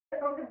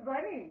it's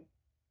funny.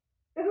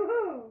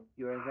 Ooh.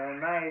 Yours are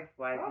nice.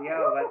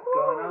 YPO, what's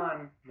going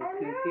on? Look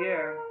who's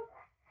here.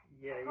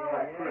 Yeah.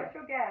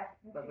 Special guest.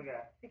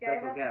 She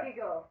gave us a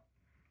giggle.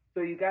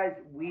 So you guys,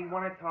 we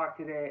want to talk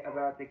today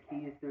about the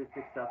keys to a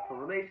successful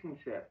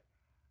relationship.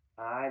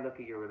 I look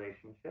at your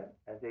relationship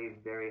as a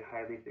very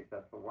highly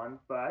successful one,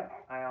 but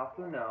I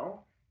also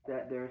know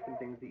that there are some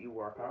things that you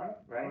work on,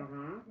 right?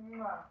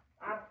 Mm-hmm.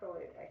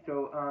 Absolutely.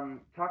 So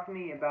talk to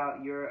me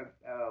about your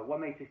what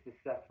makes a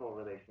successful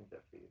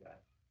relationship for you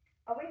guys.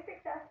 Are we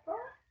successful?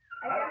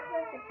 I guess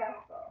we're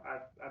successful.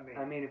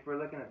 I mean, if we're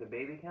looking at the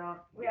baby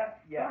count, we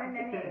have so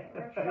many. We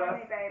have so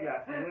many babies.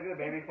 Yeah, so look at the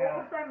baby it's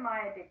count. also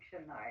my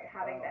addiction, though,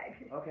 having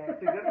babies. Okay,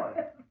 it's a good one.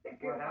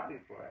 We're one. happy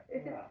for it.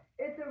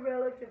 It's a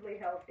relatively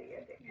healthy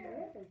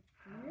addiction.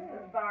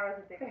 As far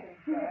as addictions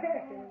go.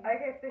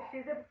 Okay, so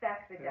she's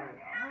obsessed with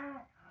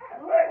Daniel.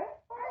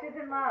 Look, she's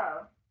in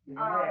love.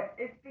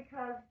 It's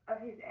because of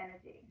his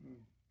energy.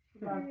 She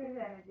loves his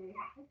energy.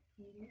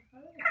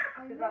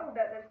 She's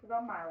upset that she's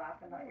on my lap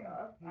and not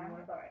yours.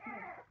 I'm sorry.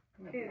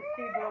 She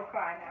will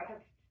cry now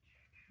because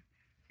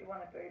she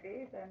wanted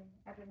boobies and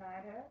I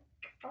denied her.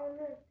 Oh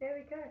look, there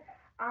we go.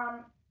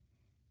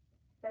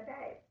 So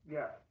babe.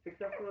 Yeah,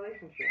 successful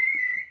relationship.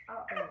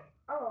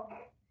 Oh,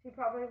 she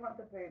probably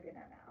wants a boob in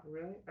her mouth.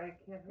 Really? I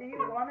can't. Do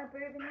you want a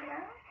boob in your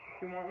mouth?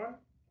 Do you want one?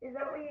 Is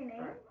that what you need?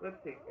 Right, let's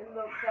see. It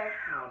looks like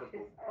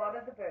she's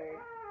spotted the boob.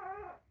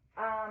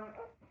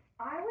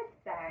 I would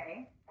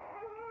say,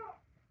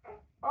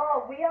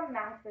 we are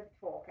massive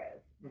talkers.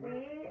 Mm-hmm.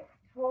 We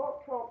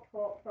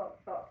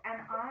talk, and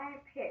I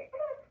picked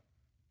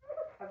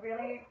a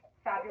really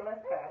fabulous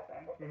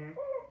person.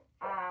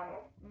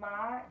 Mm-hmm.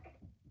 Mark,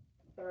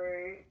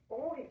 through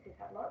he's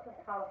had lots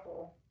of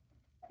colourful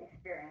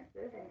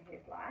experiences in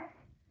his life.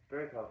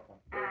 Very colourful.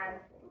 And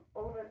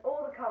all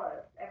the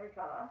colours, every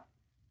colour.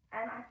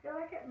 And I feel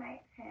like it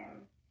makes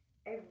him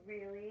a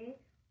really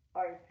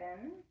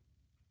open,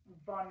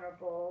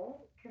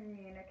 vulnerable,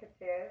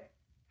 communicative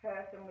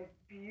person with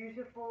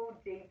beautiful,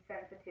 deep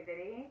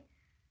sensitivity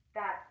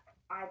that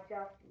I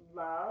just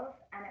love,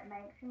 and it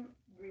makes him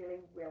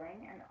really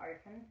willing and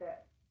open to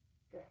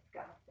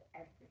discuss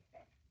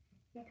everything.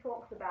 He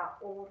talks about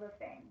all the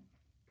things.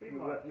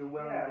 You're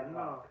willing to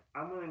talk.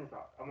 I'm willing to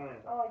talk.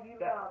 Oh,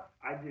 you love.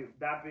 I do.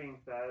 That being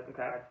said,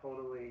 okay. I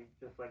totally,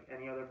 just like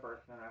any other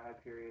person, I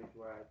have periods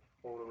where I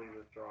totally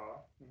withdraw.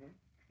 Mm-hmm.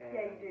 And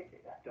yeah, you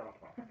do that. Don't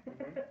talk.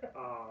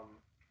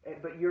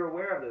 But you're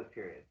aware of those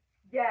periods.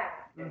 Yeah,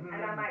 and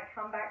I might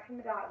come back from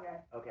the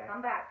darkness. Okay.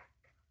 Come back.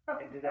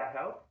 And does that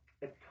help?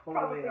 It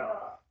totally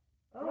helps.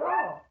 Oh,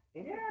 what?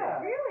 Interesting.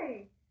 Yeah.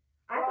 Really?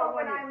 I thought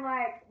when I'm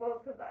like,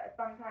 because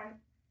sometimes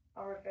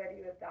I'll refer to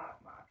you as Dark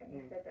Mark, and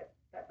you said that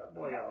doesn't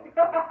help.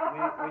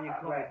 when you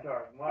call me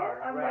Dark Mark,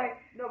 I'm right? like,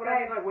 no, but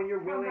I mean, like when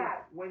you're willing,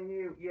 back.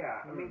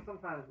 I mean,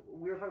 sometimes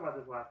we were talking about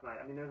this last night.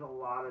 I mean, there's a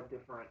lot of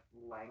different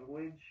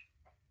language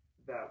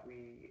that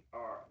we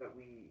are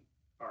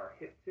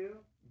hit to.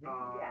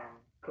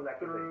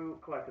 Collectively,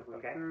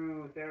 okay.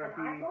 Through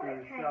therapy, and I thought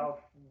through it came self,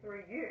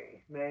 through you.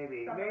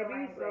 Maybe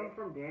some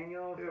from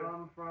Daniel,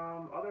 some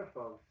from other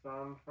folks,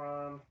 some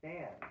from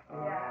Stan.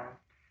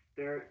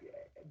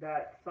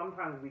 That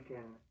sometimes we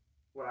can,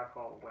 what I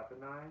call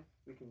weaponize.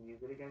 We can use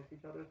it against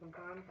each other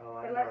sometimes.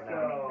 Oh, so let's give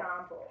an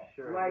example.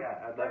 Sure. Like,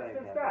 I'd love an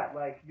example. That.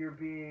 Like you're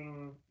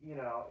being,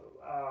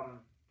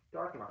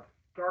 Dark Mark,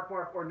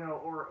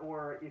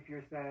 or if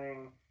you're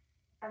saying.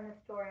 And the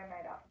story I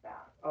made up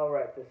about. Oh,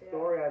 right. The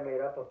story I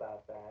made up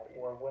about that,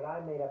 or what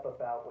I made up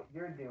about what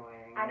you're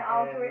doing. And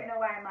I'll do it in a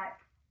way I'm like,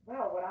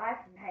 well, what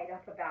I've made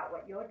up about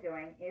what you're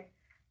doing is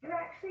you're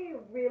actually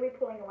really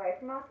pulling away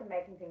from us and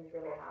making things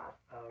really hard.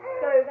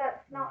 So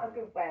that's not a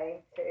good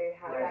way to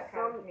have that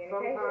kind of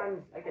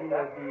communication.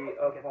 Sometimes the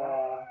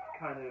evolved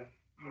kind of,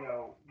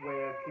 way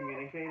of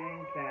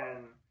communicating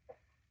can...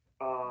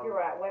 you're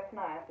right,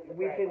 weaponize is a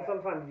we great can word.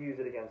 Sometimes use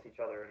it against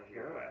each other in a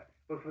weird way.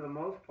 But for the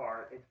most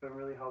part, it's been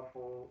really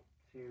helpful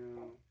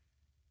to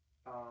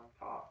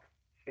talk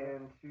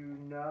and to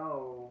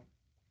know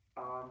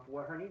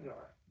what her needs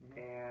are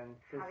and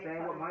to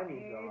say what my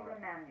needs are.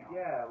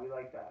 Yeah, we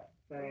like that.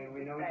 Saying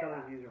we know each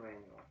other's user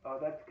manual.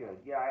 Oh, that's good.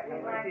 Yeah, I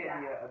like the that.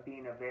 idea of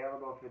being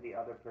available for the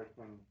other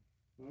person's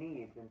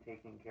needs and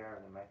taking care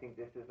of them. I think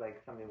this is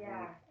like something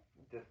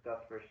we've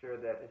discussed for sure,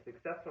 that a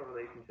successful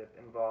relationship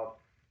involves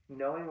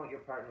knowing what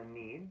your partner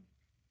needs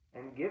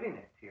and giving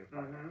it to your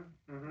partner.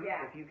 Mm-hmm.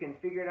 Yeah. If you can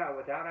figure it out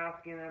without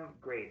asking them,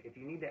 great. If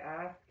you need to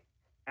ask.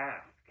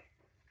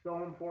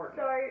 So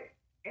important. So,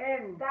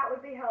 and that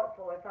would be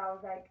helpful if I was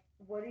like,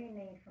 what do you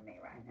need from me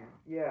right now?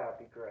 Yeah,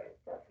 it'd be great.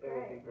 That's It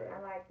would great. be great.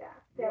 I like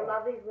that. So I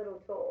love these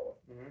little tools.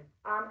 Mm-hmm.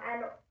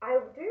 And I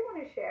do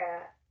want to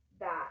share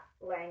that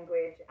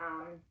language.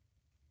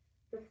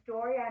 The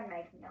story I'm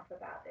making up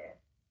about this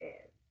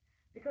is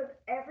because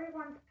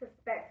everyone's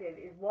perspective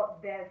is what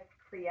they've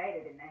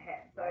created in their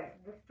head. So it's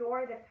the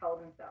story they've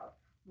told themselves.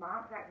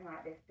 Mark's acting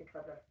like this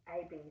because of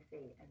A, B,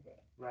 C, and D.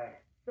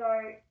 Right. So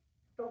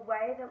the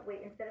way that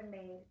we, instead of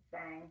me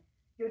saying,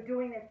 you're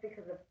doing this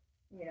because of,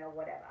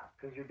 whatever.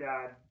 Because your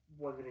dad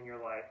wasn't in your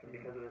life, and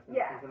because of this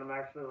Yeah. instance, and I'm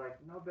actually like,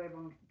 no, babe,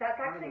 I'm That's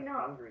kind actually of just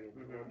not. hungry.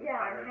 And Yeah,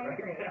 I'm tired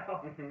hangry. right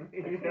now. You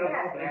It's know, a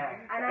like, snack.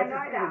 And I just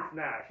know need a that.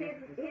 snack. He's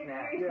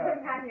snack. used Yeah.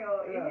 the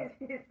manual. Yeah.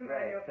 He's used the Right,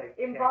 manual. it's like,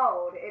 In check.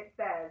 bold, it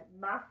says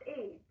must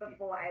eat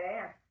before 8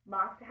 a.m.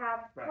 Must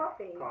have Right.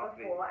 coffee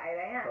before 8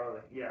 a.m.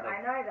 Totally. Yeah.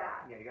 I know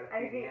that. Yeah, you gotta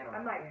And feed the I'm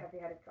animal. like, have you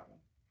had his coffee?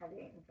 Have you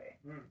eaten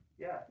food?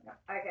 Yeah. No.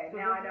 Okay, So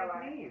now I those know are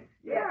why. his needs.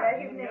 Yeah, Yeah, they're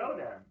you his know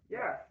needs. them.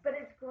 Yes. But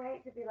it's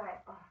great to be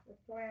like, oh, the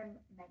story I'm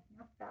making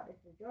up about this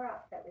is you're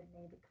upset with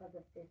me because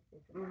of this,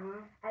 and that.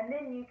 Mm-hmm. And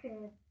then you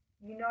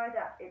know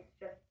that it's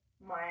just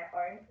my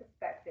own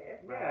perspective.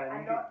 Yeah.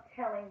 I'm not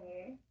telling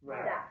you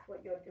Right. that's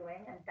what you're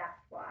doing and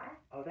that's why.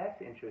 Oh,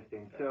 that's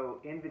interesting.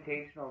 So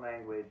invitational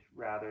language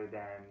rather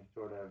than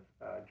sort of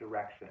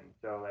direction.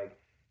 So like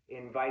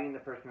inviting the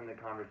person in the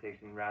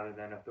conversation rather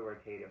than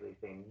authoritatively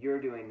saying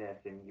you're doing this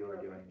and you're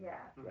doing this.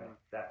 Yeah. Right.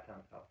 That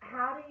sounds helpful.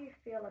 How do you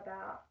feel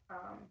about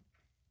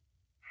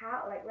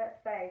how, like, let's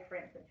say for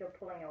instance you're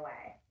pulling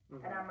away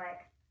Mm-hmm. and I'm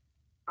like,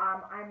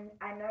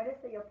 I notice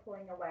that you're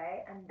pulling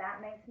away and that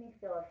makes me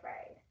feel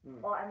afraid.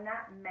 And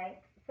that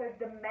makes, so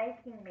the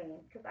making me,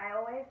 because I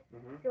always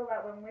feel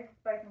like when we've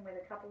spoken with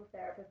a couple of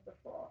therapists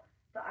before,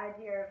 the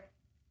idea of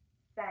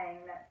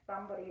saying that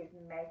somebody is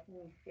making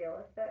you feel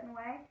a certain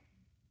way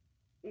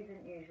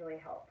isn't usually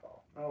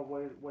helpful. Oh,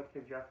 what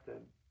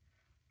suggested?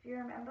 Do you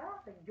remember?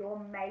 Like, you're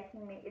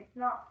making me, it's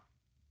not.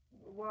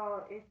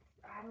 Well, it's.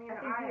 I mean, I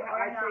think you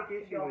I own up take to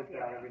issue your with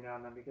that feelings. every now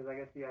and then because I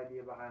guess the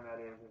idea behind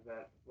that is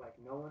that like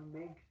no one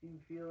makes you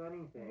feel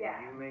anything. Yeah,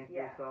 You make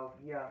yeah. yourself.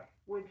 Yeah.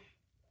 Which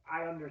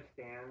I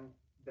understand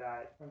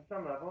that On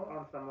some level.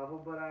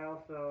 but I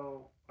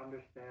also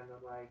understand that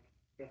like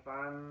if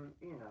I'm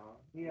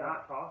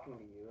not talking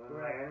to you and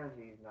my Right.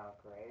 energy's not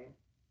great,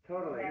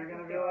 Totally. Makes you're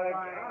gonna you be feel like,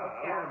 alone.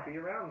 I Yeah. want to be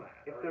around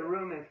that. If the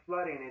room is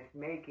flooding, it's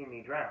making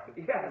me drown.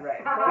 Yes. Right.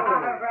 Right, This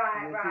is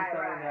right,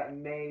 something right. that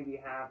may be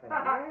happening.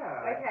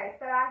 Yeah. Okay,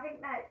 so I think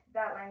that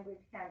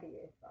language can be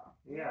useful.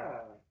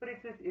 Yeah. But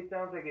it's just, it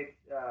sounds like it's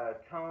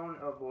tone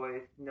of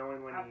voice,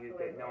 knowing when to use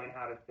it, Absolutely. knowing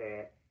how to say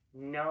it,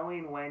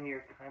 knowing when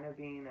you're kind of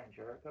being a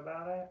jerk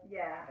about it,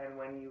 Yeah. and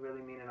when you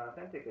really mean it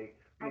authentically.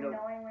 And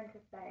knowing when to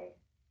say,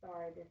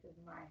 sorry, this is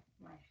my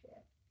shit.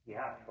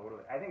 Yeah,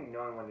 totally. I think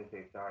knowing when to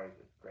say sorry is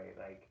just great.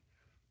 Like,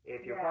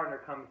 if your Yeah. partner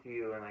comes to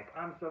you and like,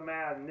 I'm so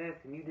mad and this,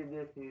 and you did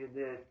this, and you did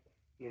this,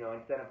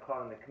 instead of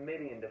calling the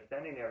committee and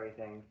defending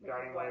everything, Which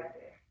starting is what with, I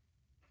do.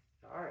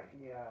 sorry.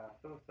 Yeah.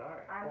 So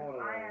sorry. I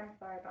am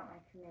sorry about my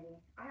committee.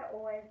 I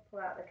always pull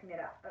out the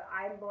committee.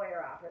 I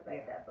lawyer up, as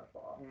I said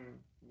before.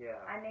 Yeah.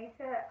 I need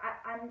to.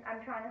 I'm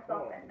trying to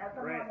soften. That's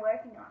something great. I'm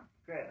working on.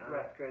 Great.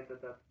 Right. That's great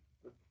that's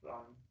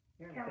on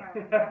here.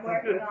 Cameron, I'm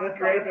working on That's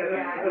great. something,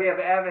 guys. We have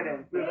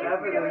evidence. He's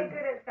There's really evidence.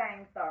 good at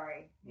saying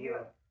sorry.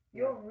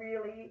 You're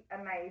really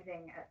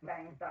amazing at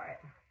saying sorry.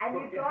 And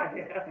you've got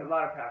A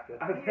lot of practice.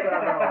 I've done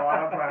a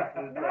lot of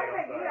practice. No,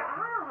 but you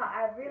are.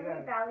 I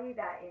really value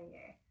that in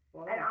you.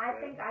 Well, And I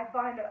think I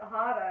find it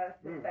harder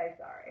to say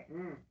sorry.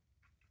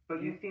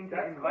 But you seem to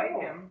That's invite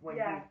cool. him when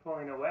Yeah. he's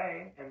pulling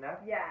away, and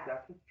that's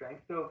his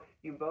strength. So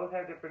you both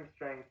have different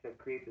strengths that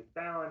create this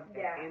balance,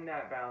 Yeah. and in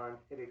that balance,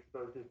 it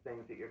exposes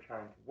things that you're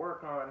trying to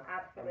work on,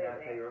 Absolutely. and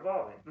that's how you're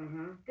evolving.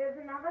 There's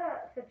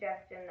another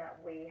suggestion that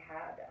we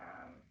had,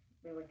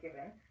 we were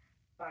given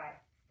by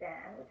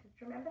Stan, which is,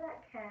 remember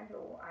that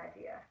candle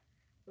idea?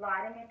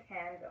 Lighting a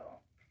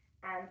candle.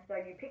 And so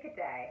you pick a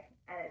day,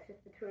 and it's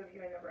just the two of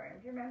you in the room.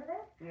 Do you remember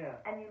this? Yeah.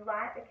 And you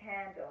light the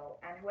candle,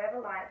 and whoever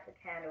lights the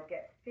candle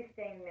gets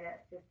 15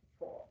 minutes just to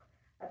talk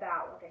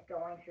about what they're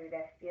going through,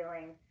 their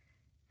feelings,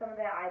 some of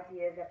their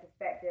ideas, their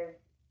perspectives,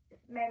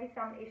 maybe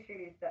some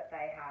issues that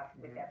they have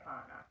with their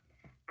partner.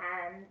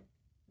 And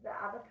the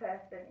other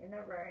person in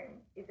the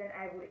room isn't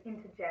able to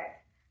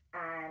interject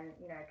and,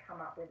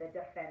 come up with a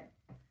defense.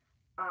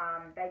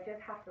 They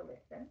just have to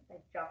listen. They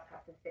just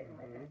have to sit and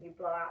listen. You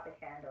blow out the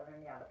candle,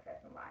 and the other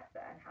person lights it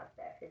and has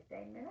their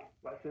 15 minutes.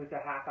 So it's a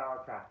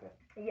half-hour practice.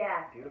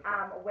 Yeah. Beautiful.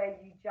 Where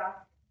you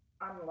just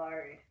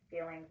unload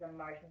feelings,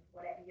 emotions,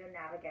 whatever you're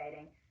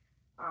navigating,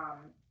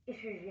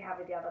 issues you have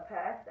with the other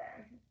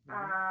person.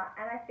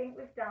 And I think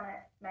we've done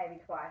it maybe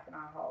twice in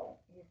our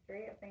whole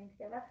history of being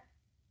together.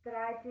 But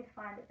I did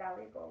find it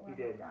valuable when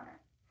we've done it.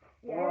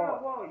 Yeah.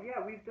 Well, yeah,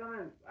 we've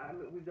done it.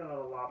 We've done it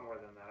a lot more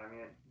than that. I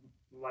mean,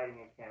 lighting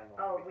a candle.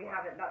 Oh, we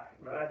haven't.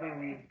 But I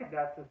think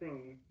that's the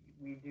thing.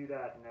 We do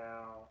that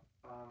now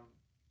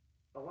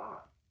a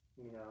lot.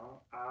 It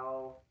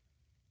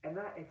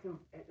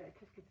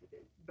just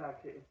gets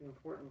back to it's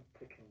important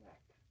to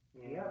connect.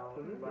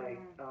 Absolutely.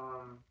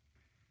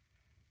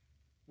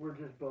 We're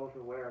just both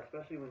aware,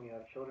 especially when you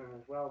have children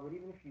as well. But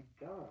even if you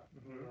don't,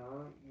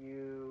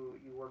 you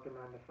work a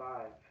 9 to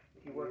 5.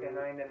 You work a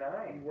 9 to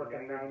 9. You work a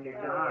 9 to You're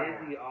 9.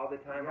 just busy all the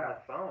time on Yes.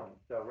 the phone.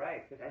 So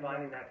just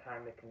finding that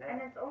time to connect.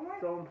 And it's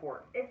almost So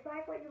important. It's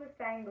like what you were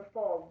saying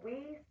before.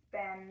 We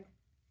spend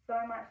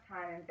so much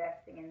time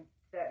investing in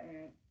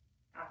certain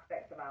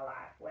aspects of our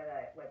life,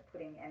 whether we're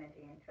putting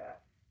energy into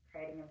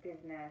creating a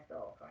business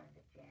or going to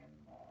the gym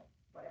or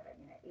whatever,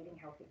 eating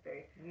healthy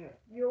food. Yeah.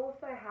 You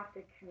also have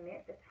to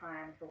commit the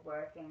time to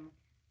working,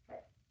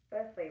 like,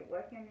 firstly,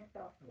 working on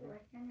yourself,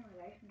 working on your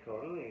relationship.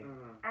 Totally.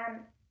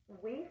 And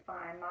we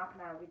find, Mark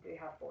and I, we do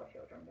have 4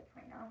 children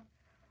between us.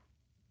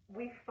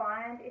 We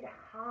find it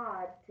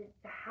hard to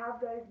have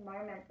those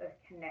moments of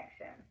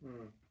connection.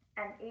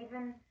 And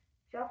even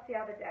just the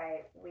other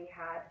day, we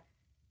had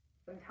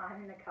some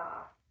time in the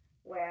car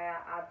where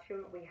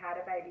we had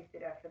a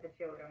babysitter for the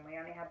children. We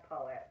only had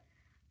Poet.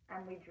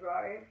 And we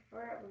drove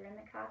we were in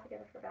the car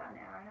together for about an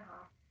hour and a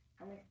half.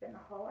 And we spent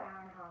the whole hour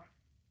and a half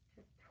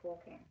just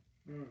talking.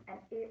 And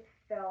it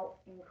felt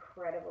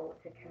incredible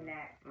to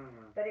connect.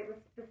 But it was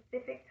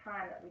specific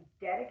time that we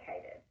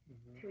dedicated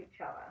to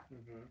each other.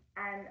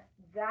 And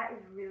that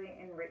is really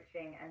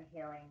enriching and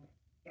healing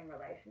in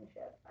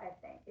relationships, I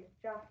think, is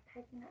just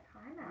taking that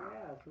time out.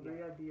 Yeah, so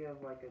the idea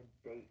of like a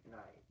date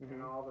night and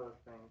all those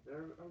things,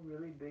 they're a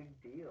really big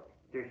deal.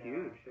 They're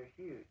huge. They're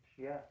huge.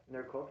 Yeah, and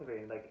they're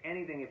cultivating. Like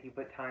anything, if you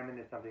put time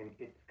into something,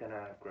 it's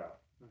gonna grow,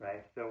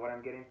 right? So what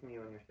I'm getting from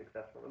you in your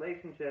successful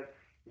relationship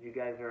is you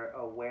guys are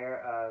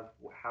aware of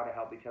how to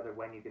help each other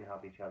when you can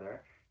help each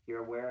other. You're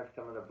aware of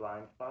some of the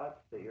blind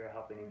spots that you're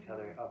helping each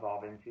other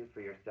evolve into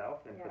for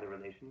yourself and for the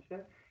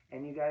relationship.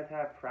 And you guys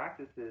have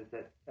practices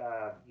that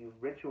you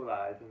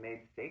ritualize and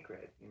made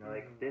sacred.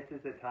 Like this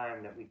is the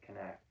time that we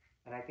connect.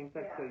 And I think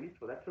that's so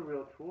useful. That's a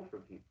real tool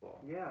for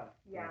people. Yeah.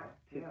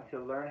 To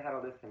learn how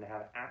to listen, to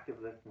have active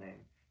listening,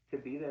 to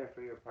be there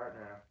for your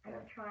partner. And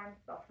to try and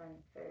soften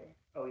too.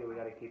 Oh yeah, we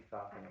got to keep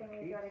softening. I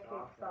think we got to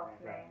keep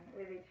softening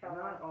with each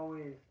other. Not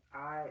always.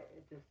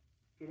 Just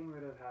getting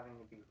rid of having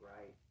to be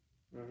right.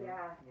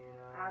 Yeah.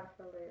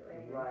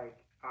 Absolutely. Like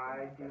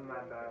I do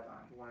my best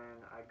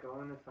when I go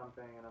into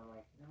something and I'm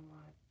like, you know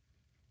what?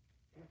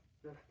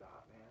 Just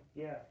stop, man.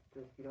 Yeah.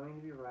 Just you don't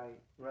need to be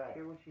right. Right.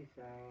 Hear what she's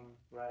saying.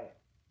 Right.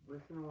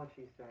 Listen to what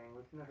she's saying.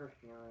 Listen to her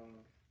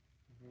feelings,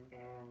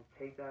 and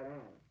take that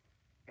in.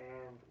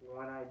 And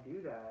when I do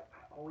that,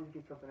 I always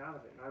get something out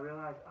of it. And I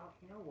realize, oh,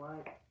 you know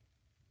what?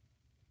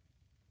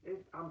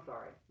 I'm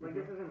sorry. Like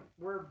this isn't.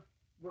 We're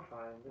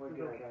fine. This is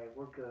good. okay.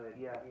 We're good.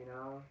 Yeah.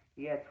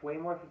 Yeah, it's way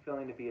more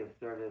fulfilling to be of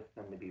service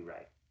than to be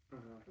right.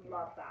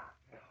 Love that.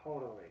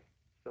 Totally.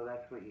 So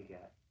that's what you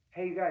get.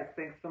 Hey, you guys,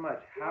 thanks so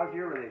much. How's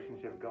your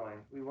relationship going?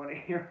 We want to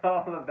hear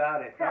all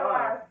about it. Tell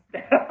us.